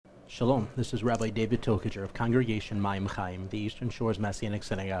Shalom, this is Rabbi David of Congregation Mayim Chaim, the Eastern Shores Messianic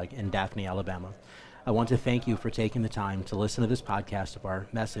Synagogue in Daphne, Alabama. I want to thank you for taking the time to listen to this podcast of our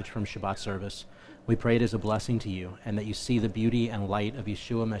message from Shabbat service. We pray it is a blessing to you and that you see the beauty and light of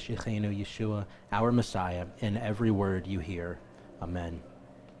Yeshua Meshiachenu, Yeshua, our Messiah, in every word you hear. Amen.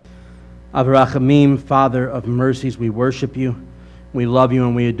 Avrachamim, Father of mercies, we worship you. We love you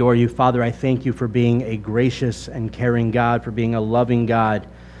and we adore you. Father, I thank you for being a gracious and caring God, for being a loving God.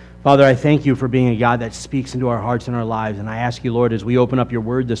 Father, I thank you for being a God that speaks into our hearts and our lives. And I ask you, Lord, as we open up your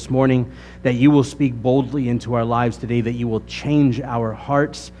word this morning, that you will speak boldly into our lives today, that you will change our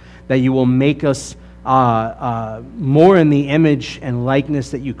hearts, that you will make us more in the image and likeness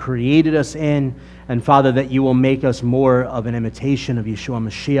that you created us in. And Father, that you will make us more of an imitation of Yeshua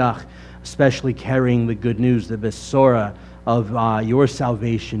Mashiach, especially carrying the good news, the Besorah of your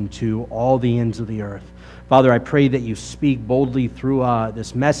salvation to all the ends of the earth. Father, I pray that you speak boldly through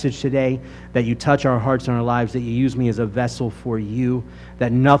this message today, that you touch our hearts and our lives, that you use me as a vessel for you,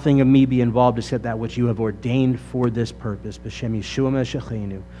 that nothing of me be involved except that which you have ordained for this purpose. B'Shem Yeshua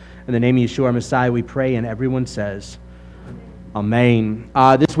Meshiachenu. In the name of Yeshua our Messiah we pray, and everyone says, Amen.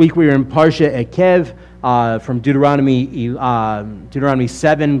 This week we are in Parsha Eikev from Deuteronomy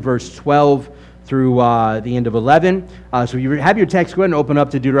 7, verse 12 through the end of 11. So if you have your text, go ahead and open up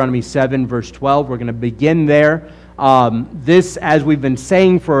to Deuteronomy 7, verse 12. We're going to begin there. This, as we've been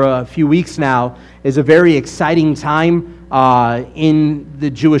saying for a few weeks now, is a very exciting time in the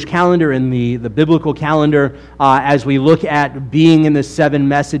Jewish calendar, in the biblical calendar, as we look at being in the 7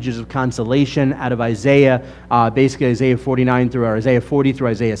 messages of consolation out of Isaiah, basically Isaiah 49 through Isaiah 40 through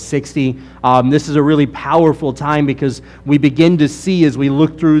Isaiah 60. This is a really powerful time because we begin to see, as we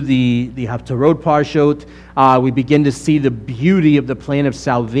look through the Haftarot Parshot, we begin to see the beauty of the plan of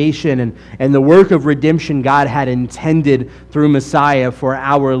salvation and the work of redemption God had intended through Messiah for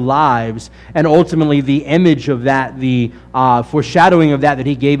our lives, and ultimately the image of that, the foreshadowing of that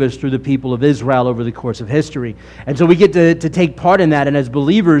he gave us through the people of Israel over the course of history. And so we get to take part in that, and as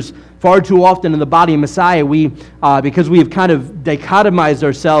believers, far too often in the body of Messiah, we, because we have kind of dichotomized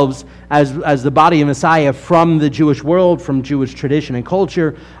ourselves as the body of Messiah from the Jewish world, from Jewish tradition and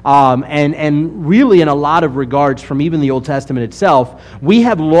culture, and really in a lot of regards from even the Old Testament itself, we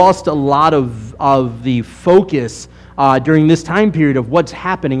have lost a lot of the focus during this time period of what's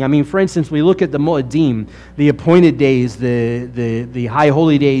happening. I mean, for instance, we look at the Moedim, the appointed days, the high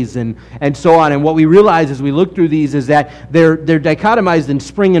holy days, and so on. And what we realize as we look through these is that they're dichotomized in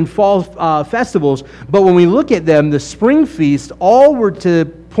spring and fall festivals. But when we look at them, the spring feast, all were to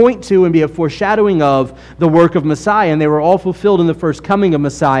point to and be a foreshadowing of the work of Messiah, and they were all fulfilled in the first coming of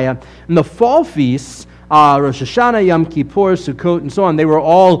Messiah. And the fall feasts, Rosh Hashanah, Yom Kippur, Sukkot, and so on, they were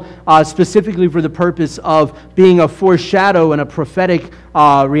all specifically for the purpose of being a foreshadow and a prophetic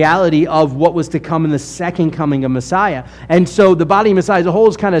reality of what was to come in the second coming of Messiah. And so the body of Messiah as a whole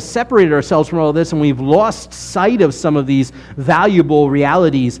has kind of separated ourselves from all of this, and we've lost sight of some of these valuable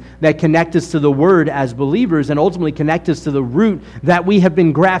realities that connect us to the Word as believers and ultimately connect us to the root that we have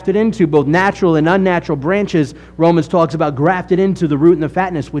been grafted into, both natural and unnatural branches. Romans talks about grafted into the root and the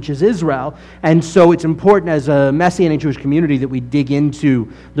fatness, which is Israel. And so it's important as a Messianic Jewish community that we dig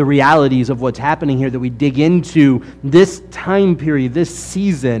into the realities of what's happening here, that we dig into this time period, this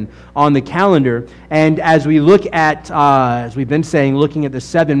season on the calendar. And as we look at, as we've been saying, looking at the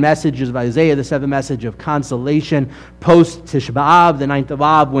 7 messages of Isaiah, the 7 message of consolation, post Tisha B'Av, the 9th of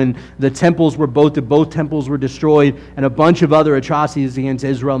Av, when the temples were both temples were destroyed, and a bunch of other atrocities against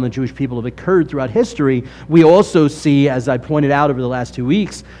Israel and the Jewish people have occurred throughout history, we also see, as I pointed out over the last 2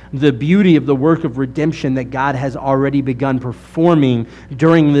 weeks, the beauty of the work of redemption that God has already begun performing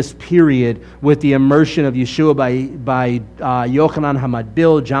during this period with the immersion of Yeshua by Yochanan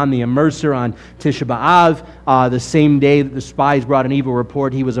HaMatbil, John the Immerser, on Tisha B'Av, the same day that the spies brought an evil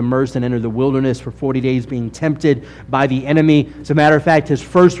report. He was immersed and entered the wilderness for 40 days being tempted by the enemy. As a matter of fact, his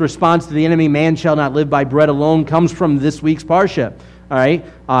first response to the enemy, man shall not live by bread alone, comes from this week's Parsha. All right,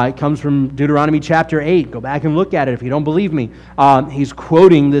 it comes from Deuteronomy chapter 8. Go back and look at it if you don't believe me. He's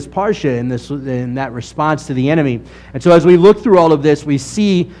quoting this parsha in that response to the enemy. And so as we look through all of this, we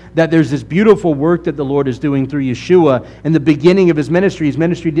see that there's this beautiful work that the Lord is doing through Yeshua. In the beginning of his ministry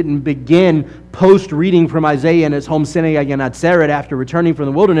didn't begin post-reading from Isaiah in his home synagogue in Nazareth after returning from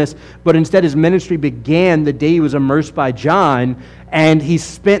the wilderness, but instead his ministry began the day he was immersed by John. And he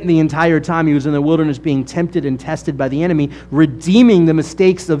spent the entire time he was in the wilderness being tempted and tested by the enemy, redeeming the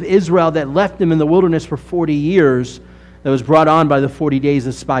mistakes of Israel that left him in the wilderness for 40 years that was brought on by the 40 days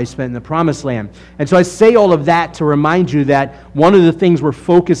the spies spent in the Promised Land. And so I say all of that to remind you that one of the things we're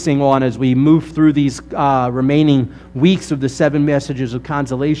focusing on as we move through these remaining weeks of the 7 messages of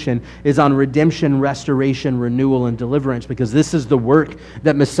consolation is on redemption, restoration, renewal, and deliverance, because this is the work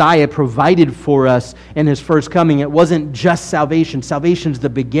that Messiah provided for us in his first coming. It wasn't just salvation. Salvation's the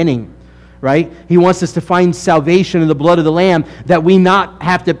beginning. Right? He wants us to find salvation in the blood of the Lamb, that we not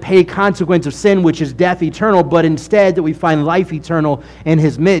have to pay consequence of sin, which is death eternal, but instead that we find life eternal in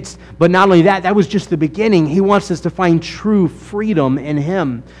his midst. But not only that, that was just the beginning. He wants us to find true freedom in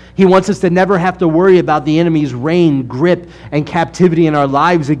him. He wants us to never have to worry about the enemy's reign, grip, and captivity in our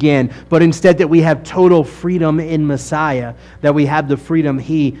lives again, but instead that we have total freedom in Messiah, that we have the freedom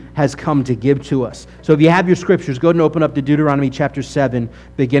he has come to give to us. So if you have your scriptures, go ahead and open up to Deuteronomy chapter 7,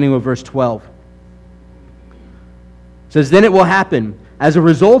 beginning with verse 12. It says, "Then it will happen, as a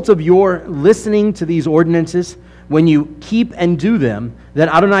result of your listening to these ordinances, when you keep and do them, that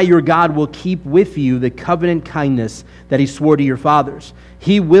Adonai your God will keep with you the covenant kindness that he swore to your fathers.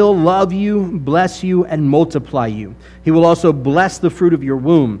 He will love you, bless you, and multiply you. He will also bless the fruit of your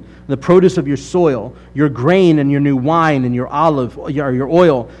womb, the produce of your soil, your grain and your new wine and your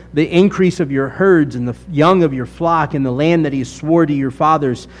oil, the increase of your herds and the young of your flock, in the land that he swore to your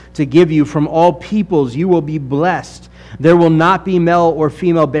fathers to give you. From all peoples you will be blessed. There will not be male or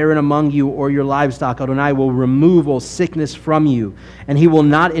female barren among you or your livestock. Adonai will remove all sickness from you, and he will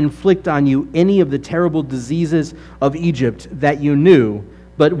not inflict on you any of the terrible diseases of Egypt that you knew,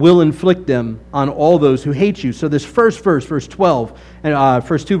 but will inflict them on all those who hate you." So this first verse, verse 12, and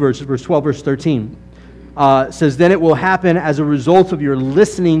first two verses, verse 12, verse 13, says, "Then it will happen as a result of your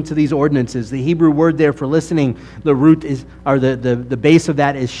listening to these ordinances." The Hebrew word there for listening, the root is, or the base of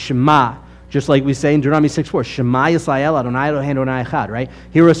that is Shema. Just like we say in Deuteronomy 6:4, Shema Yisrael Adonai Eloheinu Adonai Echad, right?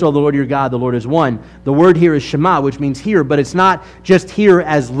 Hear us, O the Lord your God, the Lord is one. The word here is Shema, which means hear, but it's not just hear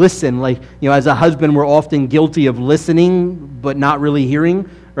as listen. Like, as a husband, we're often guilty of listening, but not really hearing,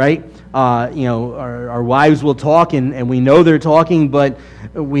 right? Our wives will talk, and we know they're talking, but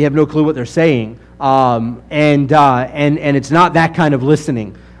we have no clue what they're saying. And it's not that kind of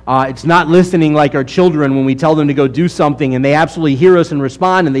listening. It's not listening like our children when we tell them to go do something and they absolutely hear us and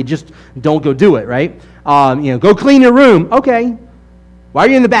respond and they just don't go do it, right? Go clean your room. Okay. Why are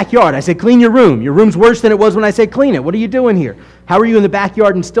you in the backyard? I said clean your room. Your room's worse than it was when I said clean it. What are you doing here? How are you in the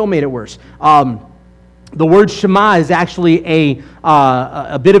backyard and still made it worse? The word Shema is actually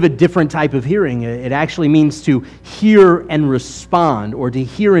a bit of a different type of hearing. It actually means to hear and respond, or to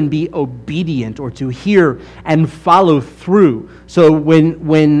hear and be obedient, or to hear and follow through. So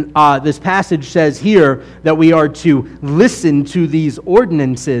when this passage says here that we are to listen to these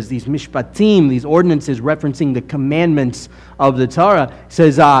ordinances, these mishpatim, these ordinances referencing the commandments of the Torah, it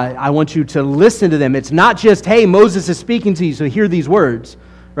says, I want you to listen to them. It's not just, hey, Moses is speaking to you, so hear these words.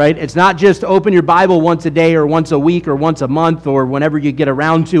 Right? It's not just open your Bible once a day or once a week or once a month or whenever you get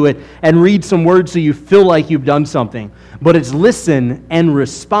around to it and read some words so you feel like you've done something. But it's listen and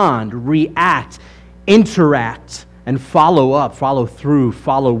respond, react, interact, and follow up, follow through,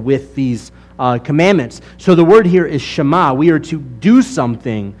 follow with these commandments. So the word here is Shema. We are to do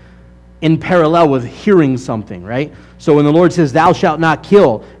something in parallel with hearing something, right? So when the Lord says, thou shalt not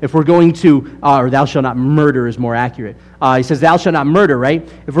kill, if we're going to, or thou shalt not murder is more accurate. He says, thou shalt not murder, right?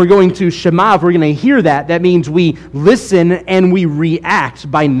 If we're going to Shema, if we're going to hear that, that means we listen and we react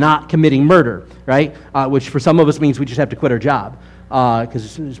by not committing murder, right? Which for some of us means we just have to quit our job,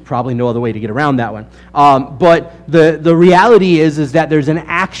 because there's probably no other way to get around that one. But the reality is that there's an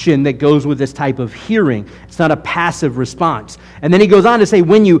action that goes with this type of hearing. It's not a passive response. And then he goes on to say,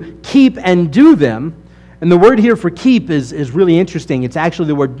 when you keep and do them, and the word here for keep is really interesting. It's actually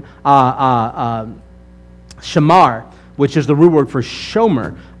the word shamar, which is the root word for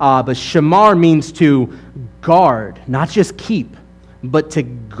shomer. But shamar means to guard, not just keep, but to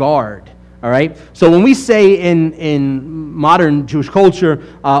guard. All right? So when we say in modern Jewish culture,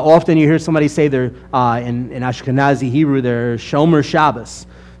 often you hear somebody say they're, in Ashkenazi Hebrew, they're Shomer Shabbos.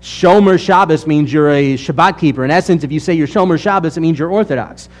 Shomer Shabbos means you're a Shabbat keeper. In essence, if you say you're Shomer Shabbos, it means you're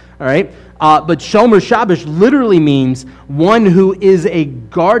Orthodox. All right? But Shomer Shabbos literally means one who is a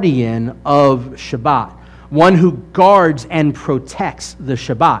guardian of Shabbat. One who guards and protects the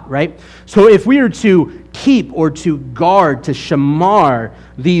Shabbat, right? So if we are to keep or to guard, to shamar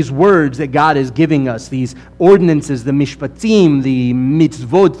these words that God is giving us, these ordinances, the mishpatim, the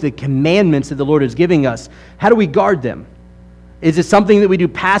mitzvot, the commandments that the Lord is giving us, how do we guard them? Is it something that we do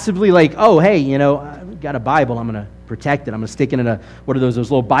passively, like, oh, hey, I've got a Bible, I'm going to protected. I'm going to stick it in what are those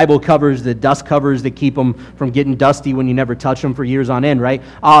little Bible covers, the dust covers that keep them from getting dusty when you never touch them for years on end, right?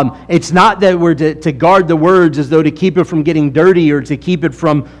 It's not that we're to guard the words as though to keep it from getting dirty or to keep it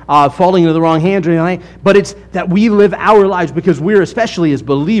from falling into the wrong hands or anything like that, but it's that we live our lives because we're, especially as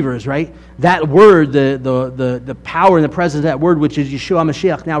believers, right? That word, the power and the presence of that word, which is Yeshua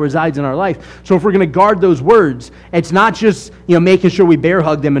Mashiach, now resides in our life. So if we're going to guard those words, it's not just making sure we bear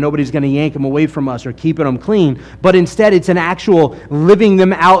hug them and nobody's going to yank them away from us or keeping them clean, but instead it's an actual living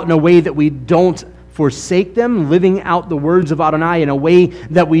them out in a way that we don't forsake them, living out the words of Adonai in a way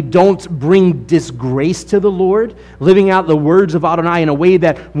that we don't bring disgrace to the Lord, living out the words of Adonai in a way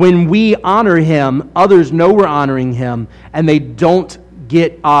that when we honor Him, others know we're honoring Him, and they don't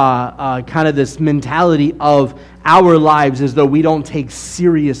get kind of this mentality of our lives as though we don't take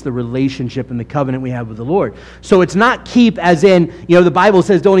serious the relationship and the covenant we have with the Lord. So it's not keep as in, the Bible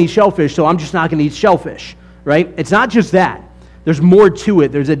says don't eat shellfish, so I'm just not going to eat shellfish, right? It's not just that. There's more to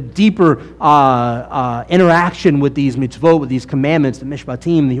it. There's a deeper interaction with these mitzvot, with these commandments, the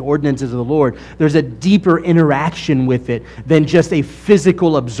mishpatim, the ordinances of the Lord. There's a deeper interaction with it than just a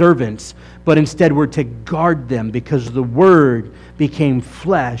physical observance, but instead we're to guard them because the Word became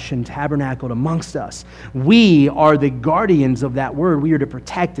flesh and tabernacled amongst us. We are the guardians of that Word. We are to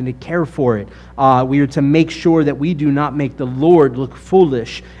protect and to care for it. We are to make sure that we do not make the Lord look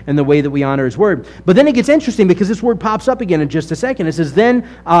foolish in the way that we honor His Word. But then it gets interesting because this word pops up again in just a second. It says, then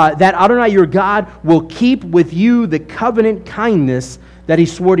that Adonai your God will keep with you the covenant kindness that He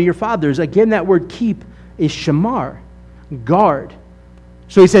swore to your fathers. Again, that word keep is shamar, guard.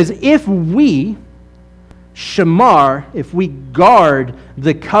 So He says, if we guard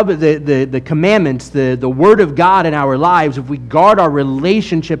the commandments, the Word of God in our lives, if we guard our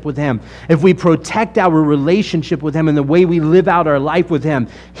relationship with Him, if we protect our relationship with Him and the way we live out our life with Him,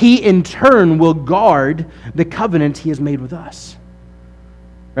 He in turn will guard the covenant He has made with us.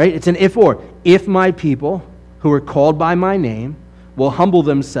 Right? It's an if-or. If my people who are called by my name will humble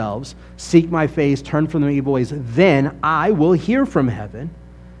themselves, seek my face, turn from their evil ways, then I will hear from heaven,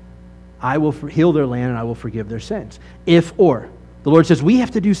 I will heal their land, and I will forgive their sins. If or. The Lord says we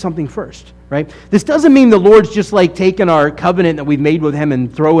have to do something first, right? This doesn't mean the Lord's just like taking our covenant that we've made with Him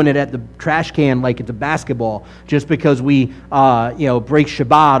and throwing it at the trash can like it's a basketball just because we, break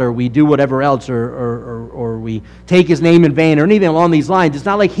Shabbat or we do whatever else or we take His name in vain or anything along these lines. It's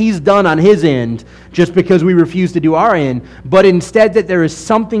not like He's done on His end just because we refuse to do our end, but instead that there is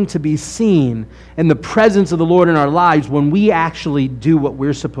something to be seen in the presence of the Lord in our lives when we actually do what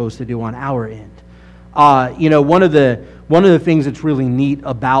we're supposed to do on our end. One of the things that's really neat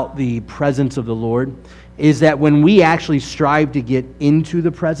about the presence of the Lord is that when we actually strive to get into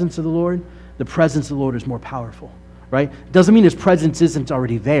the presence of the Lord is more powerful, right? Doesn't mean His presence isn't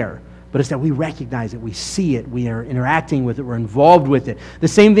already there, but it's that we recognize it, we see it, we are interacting with it, we're involved with it. The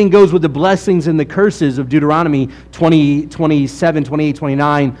same thing goes with the blessings and the curses of Deuteronomy 20, 27, 28,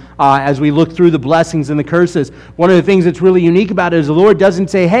 29. As we look through the blessings and the curses, one of the things that's really unique about it is the Lord doesn't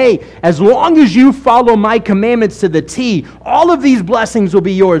say, hey, as long as you follow my commandments to the T, all of these blessings will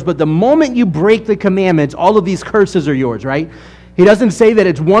be yours, but the moment you break the commandments, all of these curses are yours, right? He doesn't say that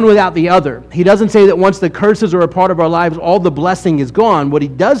it's one without the other. He doesn't say that once the curses are a part of our lives, all the blessing is gone. What He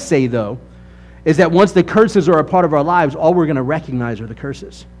does say, though, is that once the curses are a part of our lives, all we're going to recognize are the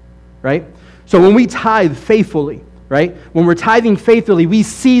curses, right? So when we tithe faithfully, right? When we're tithing faithfully, we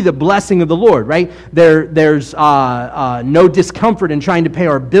see the blessing of the Lord, right? There's no discomfort in trying to pay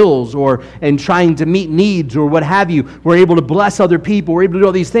our bills or in trying to meet needs or what have you. We're able to bless other people. We're able to do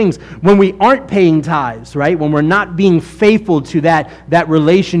all these things. When we aren't paying tithes, right? When we're not being faithful to that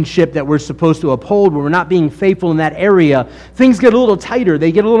relationship that we're supposed to uphold, when we're not being faithful in that area, things get a little tighter.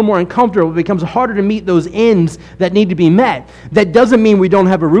 They get a little more uncomfortable. It becomes harder to meet those ends that need to be met. That doesn't mean we don't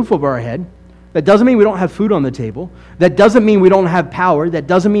have a roof over our head. That doesn't mean we don't have food on the table. That doesn't mean we don't have power. That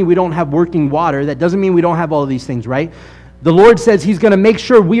doesn't mean we don't have working water. That doesn't mean we don't have all of these things, right? The Lord says He's going to make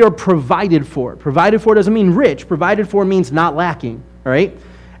sure we are provided for. Provided for doesn't mean rich. Provided for means not lacking, all right?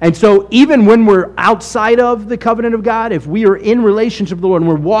 And so even when we're outside of the covenant of God, if we are in relationship with the Lord and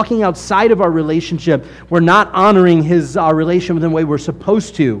we're walking outside of our relationship, we're not honoring His relation with Him the way we're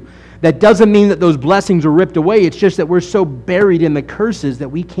supposed to. That doesn't mean that those blessings are ripped away. It's just that we're so buried in the curses that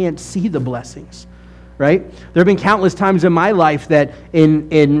we can't see the blessings, right? There have been countless times in my life that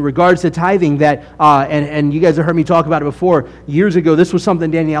in regards to tithing that, and you guys have heard me talk about it before, years ago, this was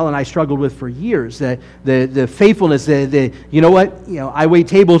something Danielle and I struggled with for years, that the faithfulness, you know what, I wait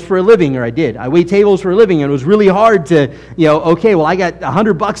tables for a living, or I did. I wait tables for a living, and it was really hard to, okay, well, I got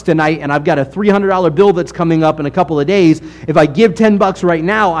 $100 tonight, and I've got a $300 bill that's coming up in a couple of days. If I give $10 right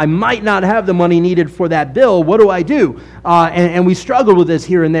now, I might not have the money needed for that bill. What do? And we struggled with this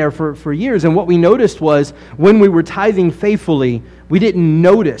here and there for years, and what we noticed was when we were tithing faithfully, we didn't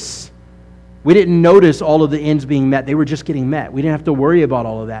notice all of the ends being met. They were just getting met. We didn't have to worry about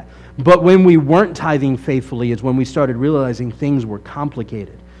all of that. But when we weren't tithing faithfully is when we started realizing things were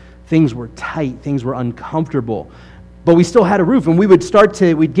complicated. Things were tight. Things were uncomfortable. But we still had a roof, and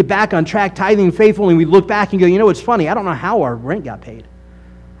we'd get back on track tithing faithfully, and we'd look back and go, it's funny, I don't know how our rent got paid.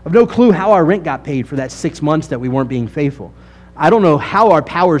 I have no clue how our rent got paid for that 6 months that we weren't being faithful. I don't know how our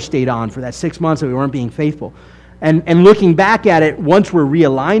power stayed on for that 6 months that we weren't being faithful. And looking back at it, once we're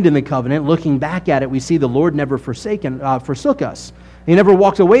realigned in the covenant, looking back at it, we see the Lord never forsook us. He never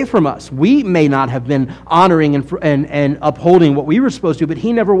walked away from us. We may not have been honoring and upholding what we were supposed to, but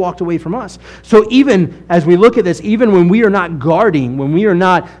He never walked away from us. So even as we look at this, even when we are not guarding, when we are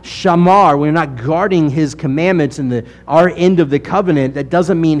not shamar, we're not guarding His commandments and our end of the covenant, that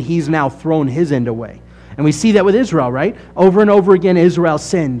doesn't mean He's now thrown His end away. And we see that with Israel, right? Over and over again, Israel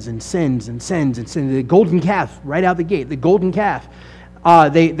sins and sins and sins and sins. The golden calf, right out the gate, the golden calf.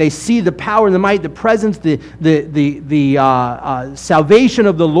 They see the power and the might, the presence, the salvation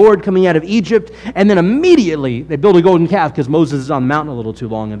of the Lord coming out of Egypt, and then immediately they build a golden calf because Moses is on the mountain a little too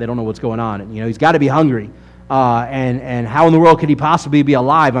long and they don't know what's going on. And he's got to be hungry. And how in the world could he possibly be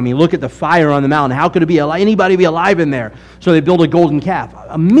alive? I mean, look at the fire on the mountain. How could anybody be alive in there? So they build a golden calf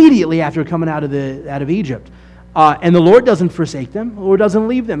immediately after coming out of Egypt. And the Lord doesn't forsake them. The Lord doesn't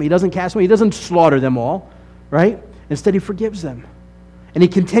leave them. He doesn't cast them. He doesn't slaughter them all, right? Instead, He forgives them. And He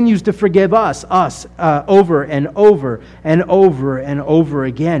continues to forgive us over and over and over and over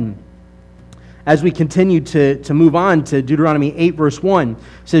again. As we continue to move on to Deuteronomy 8, verse 1, it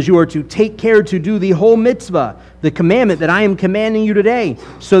says, "You are to take care to do the whole mitzvah, the commandment that I am commanding you today,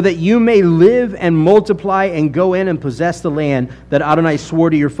 so that you may live and multiply and go in and possess the land that Adonai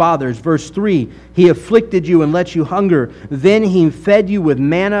swore to your fathers." Verse 3, "He afflicted you and let you hunger. Then He fed you with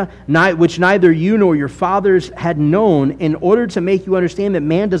manna, which neither you nor your fathers had known, in order to make you understand that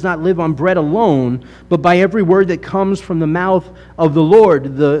man does not live on bread alone, but by every word that comes from the mouth of the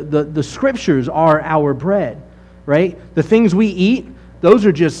Lord." The scriptures are our bread, right? The things we eat, those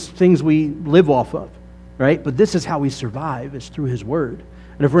are just things we live off of, right? But this is how we survive, is through His Word.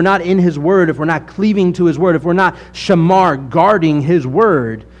 And if we're not in His Word, if we're not cleaving to His Word, if we're not shamar, guarding His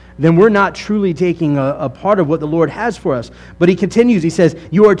Word, then we're not truly taking a part of what the Lord has for us. But He continues, He says,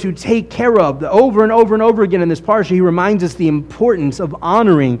 you are to take care of. Over and over and over again in this parsha, He reminds us the importance of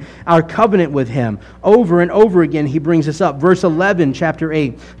honoring our covenant with Him. Over and over again, He brings this up. Verse 11, chapter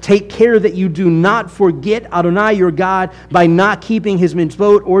 8, "Take care that you do not forget Adonai your God by not keeping His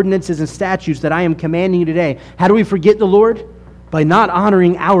mitzvot, ordinances, and statutes that I am commanding you today." How do we forget the Lord? By not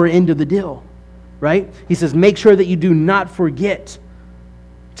honoring our end of the deal, right? He says, make sure that you do not forget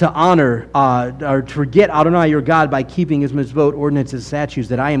to honor or to forget Adonai your God by keeping His mitzvot, ordinances, statutes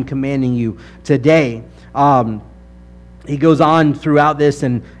that I am commanding you today. He goes on throughout this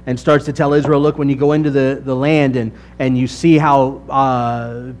and starts to tell Israel, look, when you go into the land and you see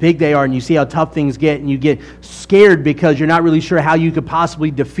how big they are and you see how tough things get and you get scared because you're not really sure how you could possibly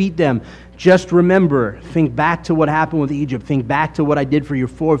defeat them, just remember, think back to what happened with Egypt. Think back to what I did for your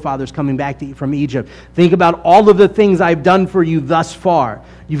forefathers coming back from Egypt. Think about all of the things I've done for you thus far.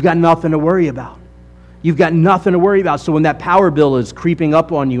 You've got nothing to worry about. You've got nothing to worry about. So when that power bill is creeping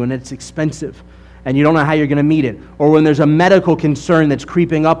up on you and it's expensive and you don't know how you're going to meet it, or when there's a medical concern that's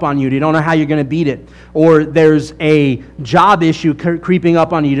creeping up on you, you don't know how you're going to beat it, or there's a job issue creeping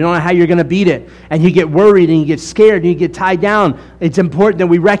up on you, you don't know how you're going to beat it, and you get worried and you get scared and you get tied down, it's important that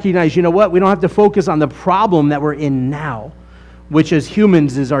we recognize, you know what, we don't have to focus on the problem that we're in now, which as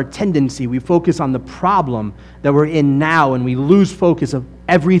humans is our tendency. We focus on the problem that we're in now and we lose focus of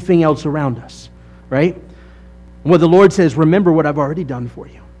everything else around us, right? And what the Lord says, remember what I've already done for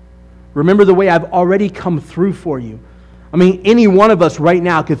you. Remember the way I've already come through for you. I mean, any one of us right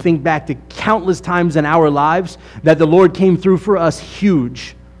now could think back to countless times in our lives that the Lord came through for us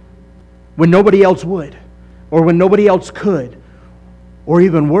huge when nobody else would, or when nobody else could, or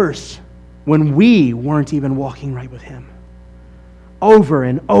even worse, when we weren't even walking right with Him. Over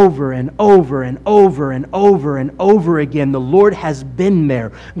and over and over and over and over and over again, the Lord has been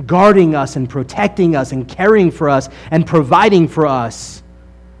there, guarding us and protecting us and caring for us and providing for us.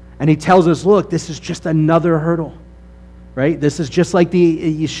 And he tells us, look, this is just another hurdle. Right? This is just like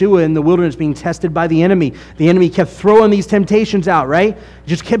the Yeshua in the wilderness being tested by the enemy. The enemy kept throwing these temptations out, right?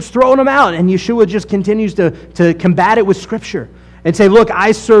 Just keeps throwing them out, and Yeshua just continues to combat it with Scripture and say, look,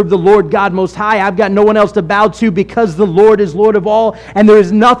 I serve the Lord God Most High. I've got no one else to bow to because the Lord is Lord of all, and there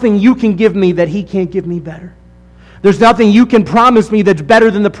is nothing you can give me that He can't give me better. There's nothing you can promise me that's better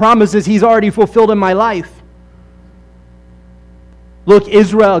than the promises He's already fulfilled in my life. Look,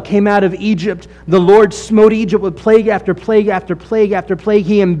 Israel came out of Egypt. The Lord smote Egypt with plague after plague after plague after plague.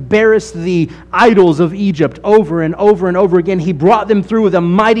 He embarrassed the idols of Egypt over and over and over again. He brought them through with a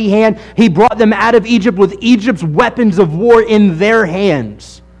mighty hand. He brought them out of Egypt with Egypt's weapons of war in their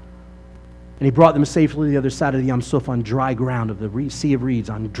hands. And He brought them safely to the other side of the Yam Suf on dry ground, of the Sea of Reeds,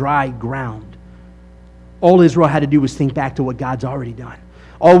 on dry ground. All Israel had to do was think back to what God's already done.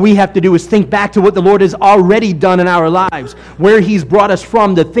 All we have to do is think back to what the Lord has already done in our lives, where He's brought us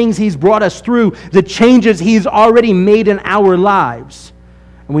from, the things He's brought us through, the changes He's already made in our lives.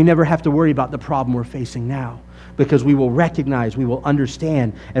 And we never have to worry about the problem we're facing now, because we will recognize, we will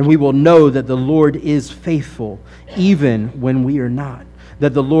understand, and we will know that the Lord is faithful even when we are not.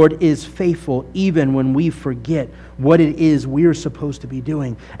 That the Lord is faithful even when we forget what it is we're supposed to be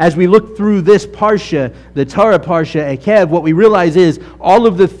doing. As we look through this Parsha, the Torah Parsha, Eikev, what we realize is all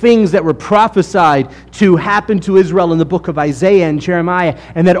of the things that were prophesied to happen to Israel in the book of Isaiah and Jeremiah,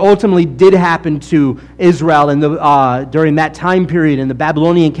 and that ultimately did happen to Israel in during that time period in the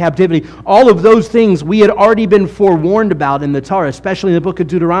Babylonian captivity, all of those things we had already been forewarned about in the Torah, especially in the book of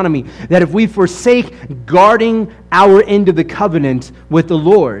Deuteronomy, that if we forsake guarding our end of the covenant with the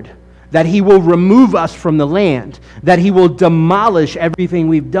Lord, that He will remove us from the land, that He will demolish everything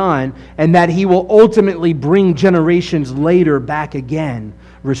we've done, and that He will ultimately bring generations later back again,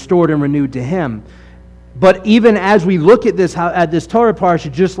 restored and renewed to Him. But even as we look at this Torah Parsha,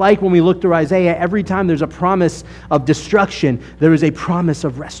 just like when we look through Isaiah, every time there's a promise of destruction, there is a promise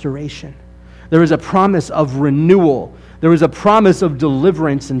of restoration. There is a promise of renewal. There is a promise of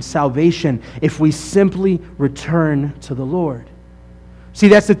deliverance and salvation if we simply return to the Lord. See,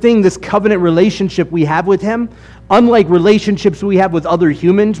 that's the thing, this covenant relationship we have with Him, unlike relationships we have with other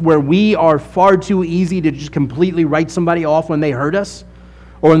humans where we are far too easy to just completely write somebody off when they hurt us,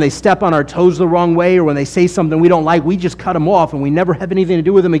 or when they step on our toes the wrong way, or when they say something we don't like, we just cut them off and we never have anything to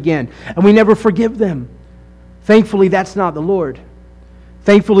do with them again, and we never forgive them. Thankfully, that's not the Lord.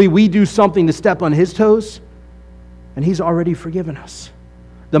 Thankfully, we do something to step on His toes, and He's already forgiven us.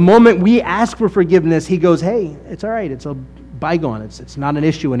 The moment we ask for forgiveness, He goes, hey, it's all right, it's a bygone. It's not an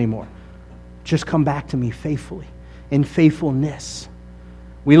issue anymore. Just come back to me faithfully, in faithfulness.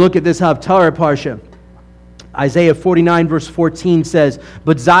 We look at this Haftarah Parsha. Isaiah 49 verse 14 says,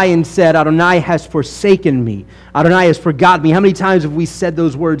 but Zion said, Adonai has forsaken me. Adonai has forgotten me. How many times have we said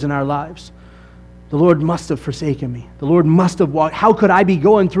those words in our lives? The Lord must have forsaken me. The Lord must have walked. How could I be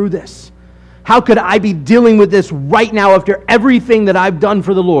going through this? How could I be dealing with this right now after everything that I've done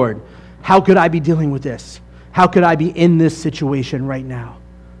for the Lord? How could I be dealing with this? How could I be in this situation right now?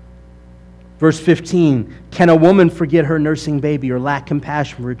 Verse 15, can a woman forget her nursing baby or lack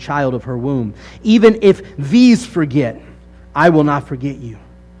compassion for a child of her womb? Even if these forget, I will not forget you.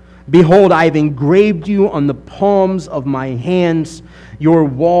 Behold, I have engraved you on the palms of my hands. Your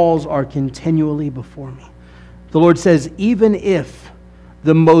walls are continually before me. The Lord says, even if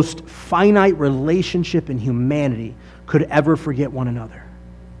the most finite relationship in humanity could ever forget one another,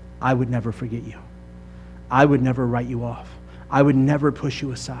 I would never forget you. I would never write you off. I would never push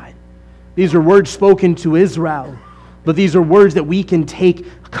you aside. These are words spoken to Israel, but these are words that we can take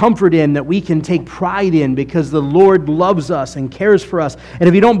comfort in, that we can take pride in, because the Lord loves us and cares for us. And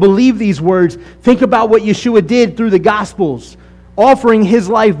if you don't believe these words, think about what Yeshua did through the Gospels, offering His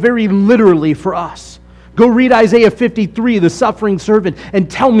life very literally for us. Go read Isaiah 53, the suffering servant, and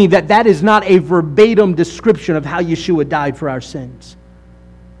tell me that that is not a verbatim description of how Yeshua died for our sins.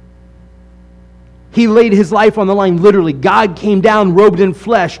 He laid His life on the line literally. God came down robed in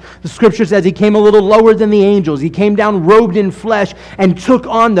flesh. The Scripture says He came a little lower than the angels. He came down robed in flesh and took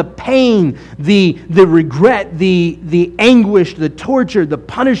on the pain, the regret, the anguish, the torture, the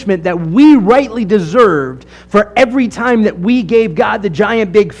punishment that we rightly deserved for every time that we gave God the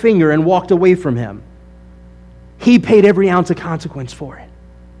giant big finger and walked away from Him. He paid every ounce of consequence for it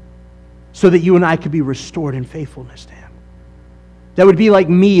so that you and I could be restored in faithfulness to Him. That would be like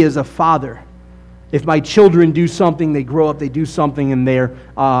me as a father. If my children do something, they grow up, they do something, and they're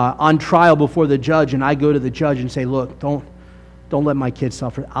on trial before the judge, and I go to the judge and say, look, don't let my kids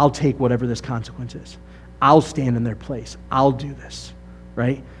suffer. I'll take whatever this consequence is. I'll stand in their place. I'll do this,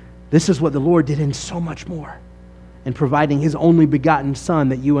 right? This is what the Lord did and so much more. and providing His only begotten Son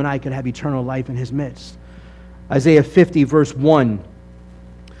that you and I could have eternal life in His midst. Isaiah 50 verse 1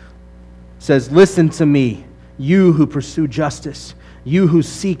 says, "Listen to me, you who pursue justice, you who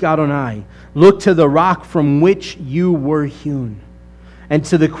seek Adonai. Look to the rock from which you were hewn, and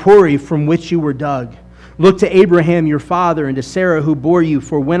to the quarry from which you were dug. Look to Abraham your father and to Sarah who bore you,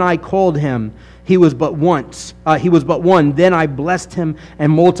 for when I called him, he was but one. Then I blessed him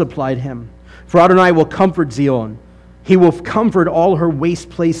and multiplied him. For Adonai will comfort Zion. He will comfort all her waste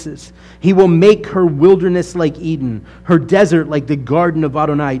places. He will make her wilderness like Eden, her desert like the garden of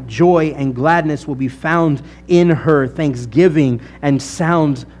Adonai. Joy and gladness will be found in her, thanksgiving and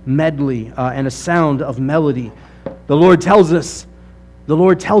sound medley, and a sound of melody." The Lord tells us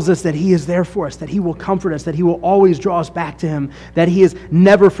that He is there for us, that He will comfort us, that He will always draw us back to Him, that He has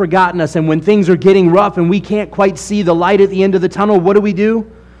never forgotten us. And when things are getting rough and we can't quite see the light at the end of the tunnel, what do?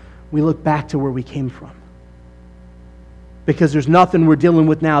 We look back to where we came from. Because there's nothing we're dealing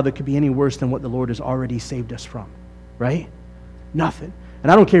with now that could be any worse than what the Lord has already saved us from, right? Nothing.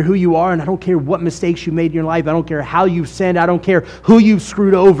 And I don't care who you are, and I don't care what mistakes you made in your life. I don't care how you've sinned. I don't care who you've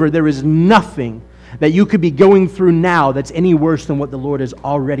screwed over. There is nothing that you could be going through now that's any worse than what the Lord has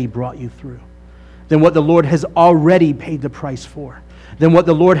already brought you through, than what the Lord has already paid the price for, than what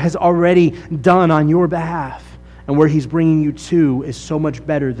the Lord has already done on your behalf. And where He's bringing you to is so much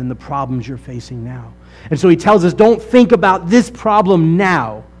better than the problems you're facing now. And so He tells us, don't think about this problem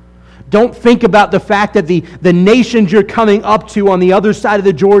now. Don't think about the fact that the nations you're coming up to on the other side of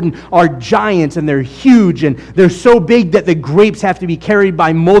the Jordan are giants, and they're huge, and they're so big that the grapes have to be carried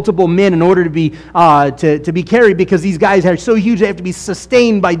by multiple men in order to be carried, because these guys are so huge they have to be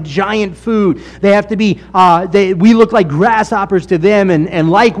sustained by giant food. They have to be, we look like grasshoppers to them,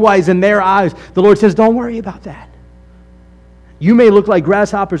 and likewise in their eyes. The Lord says, don't worry about that. You may look like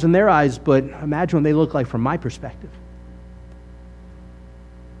grasshoppers in their eyes, but imagine what they look like from my perspective.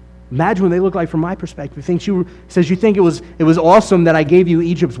 Imagine what they look like from my perspective. He says you think it was awesome that I gave you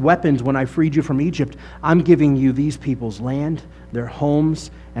Egypt's weapons when I freed you from Egypt. I'm giving you these people's land, their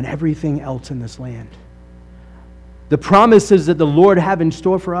homes, and everything else in this land. The promises that the Lord have in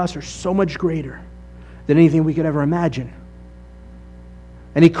store for us are so much greater than anything we could ever imagine.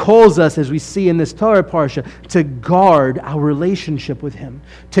 And He calls us, as we see in this Torah parsha, to guard our relationship with Him,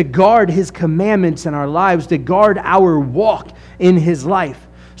 to guard His commandments in our lives, to guard our walk in His life.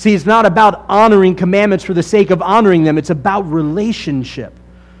 See, it's not about honoring commandments for the sake of honoring them. It's about relationship,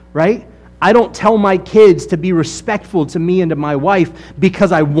 right? I don't tell my kids to be respectful to me and to my wife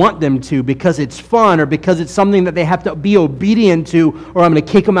because I want them to, because it's fun, or because it's something that they have to be obedient to, or I'm going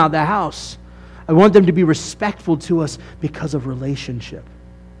to kick them out of the house. I want them to be respectful to us because of relationship.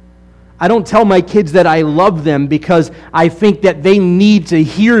 I don't tell my kids that I love them because I think that they need to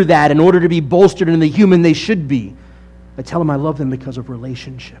hear that in order to be bolstered into the human they should be. I tell them I love them because of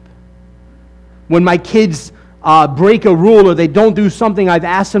relationship. When my kids break a rule, or they don't do something I've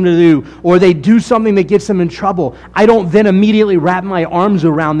asked them to do, or they do something that gets them in trouble, I don't then immediately wrap my arms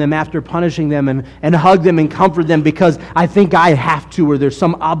around them after punishing them and hug them and comfort them because I think I have to, or there's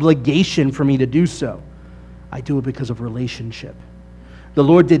some obligation for me to do so. I do it because of relationship. The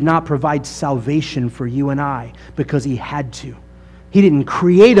Lord did not provide salvation for you and I because He had to. He didn't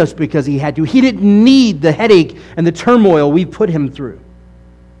create us because He had to. He didn't need the headache and the turmoil we put Him through.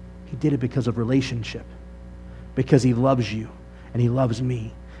 He did it because of relationship. Because He loves you and He loves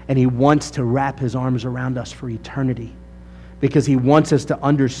me. And He wants to wrap His arms around us for eternity. Because He wants us to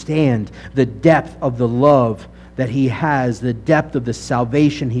understand the depth of the love that He has, the depth of the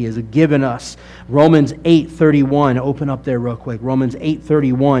salvation He has given us. Romans 8:31. Open up there real quick. Romans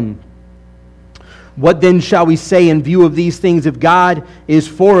 8:31. What then shall we say in view of these things? If God is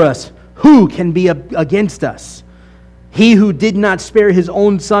for us, who can be against us? He who did not spare His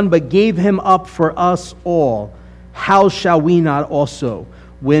own Son, but gave Him up for us all, how shall we not also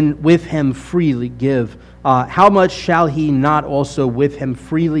with Him freely give? How much shall He not also with Him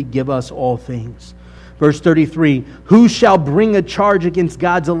freely give us all things? Verse 33, who shall bring a charge against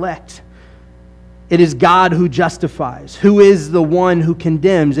God's elect? It is God who justifies. Who is the one who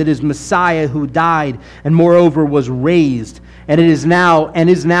condemns? It is Messiah who died and moreover was raised, and is now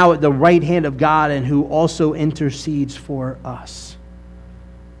at the right hand of God, and who also intercedes for us.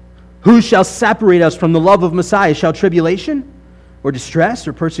 Who shall separate us from the love of Messiah? Shall tribulation, or distress,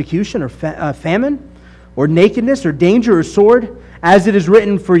 or persecution, or famine, or nakedness, or danger, or sword? As it is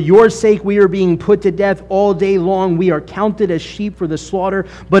written, for your sake we are being put to death all day long. We are counted as sheep for the slaughter.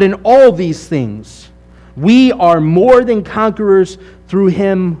 But in all these things, we are more than conquerors through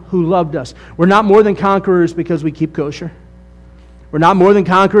Him who loved us. We're not more than conquerors because we keep kosher. We're not more than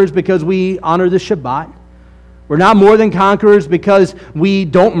conquerors because we honor the Shabbat. We're not more than conquerors because we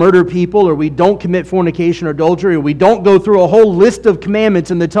don't murder people, or we don't commit fornication or adultery, or we don't go through a whole list of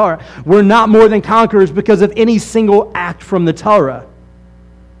commandments in the Torah. We're not more than conquerors because of any single act from the Torah.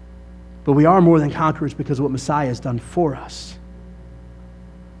 But we are more than conquerors because of what Messiah has done for us.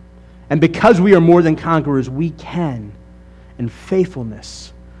 And because we are more than conquerors, we can, in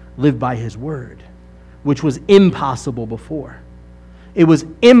faithfulness, live by His word, which was impossible before. It was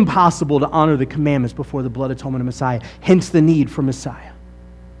impossible to honor the commandments before the blood atonement of Messiah, hence the need for Messiah.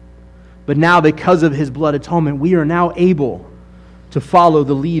 But now, because of His blood atonement, we are now able to follow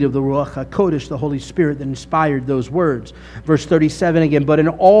the lead of the Ruach HaKodesh, the Holy Spirit that inspired those words. Verse 37 again, but in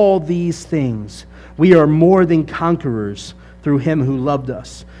all these things we are more than conquerors through Him who loved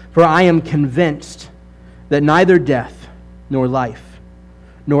us. For I am convinced that neither death, nor life,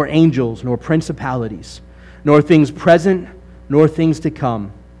 nor angels, nor principalities, nor things present, nor things to come,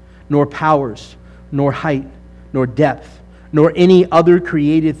 nor powers, nor height, nor depth, nor any other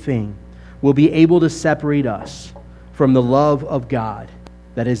created thing will be able to separate us from the love of God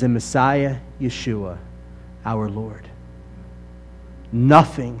that is in Messiah Yeshua, our Lord.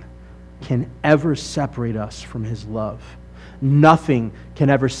 Nothing can ever separate us from His love. Nothing can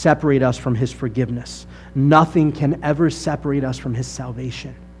ever separate us from His forgiveness. Nothing can ever separate us from His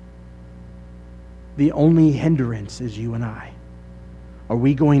salvation. The only hindrance is you and I. Are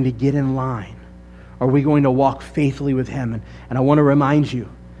we going to get in line? Are we going to walk faithfully with Him? And I want to remind you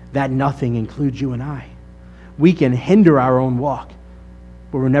that nothing includes you and I. We can hinder our own walk,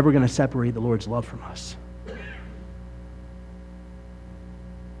 but we're never going to separate the Lord's love from us.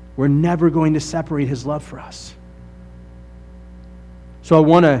 We're never going to separate His love for us. So I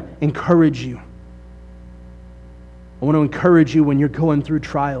want to encourage you. I want to encourage you when you're going through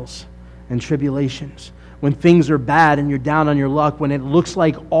trials and tribulations, when things are bad and you're down on your luck, when it looks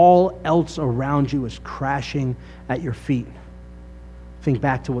like all else around you is crashing at your feet. Think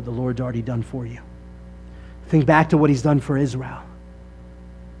back to what the Lord's already done for you. Think back to what He's done for Israel.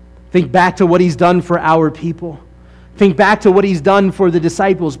 Think back to what He's done for our people. Think back to what He's done for the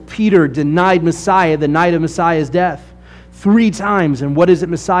disciples. Peter denied Messiah the night of Messiah's death 3 times. And what is it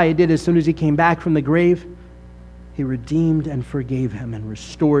Messiah did as soon as He came back from the grave? He redeemed and forgave him and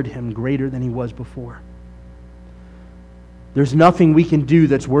restored him greater than he was before. There's nothing we can do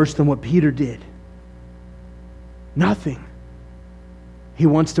that's worse than what Peter did. Nothing. He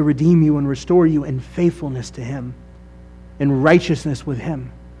wants to redeem you and restore you in faithfulness to Him, in righteousness with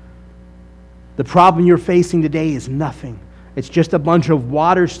Him. The problem you're facing today is nothing. It's just a bunch of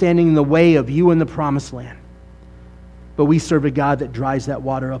water standing in the way of you in the promised land. But we serve a God that dries that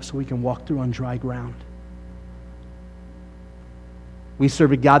water up so we can walk through on dry ground. We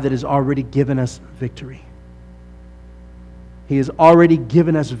serve a God that has already given us victory. He has already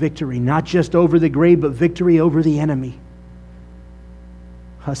given us victory, not just over the grave, but victory over the enemy.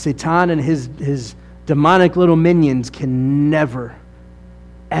 Satan and his demonic little minions can never,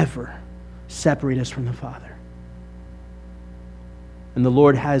 ever separate us from the Father. And the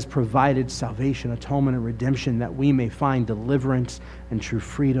Lord has provided salvation, atonement, and redemption that we may find deliverance and true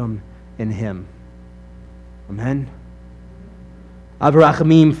freedom in Him. Amen.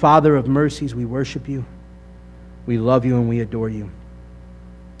 Avrachamim, Father of mercies, we worship You. We love You and we adore You.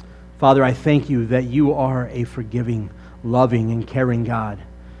 Father, I thank You that You are a forgiving, loving, and caring God.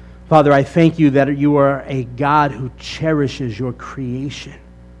 Father, I thank You that You are a God who cherishes Your creation.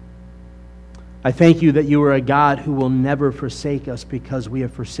 I thank You that You are a God who will never forsake us because we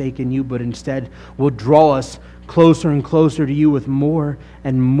have forsaken You, but instead will draw us closer and closer to You with more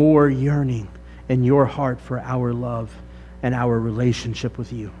and more yearning in Your heart for our love and our relationship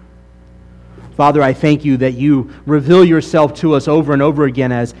with You. Father, I thank You that You reveal Yourself to us over and over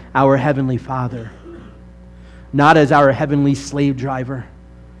again as our Heavenly Father, not as our heavenly slave driver,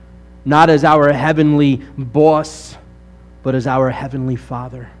 not as our heavenly boss, but as our Heavenly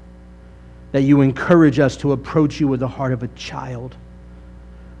Father. That You encourage us to approach You with the heart of a child,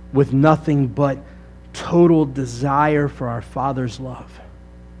 with nothing but total desire for our Father's love.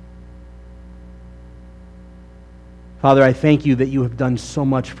 Father, I thank You that You have done so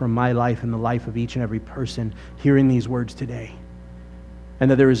much for my life and the life of each and every person hearing these words today,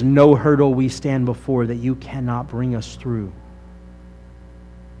 and that there is no hurdle we stand before that You cannot bring us through.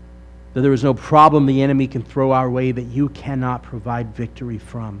 That there is no problem the enemy can throw our way that You cannot provide victory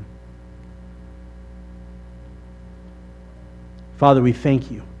from. Father, we thank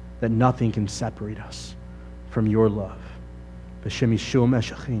You that nothing can separate us from Your love. B'Shem Yeshua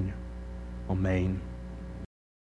Meshachinu. Amen.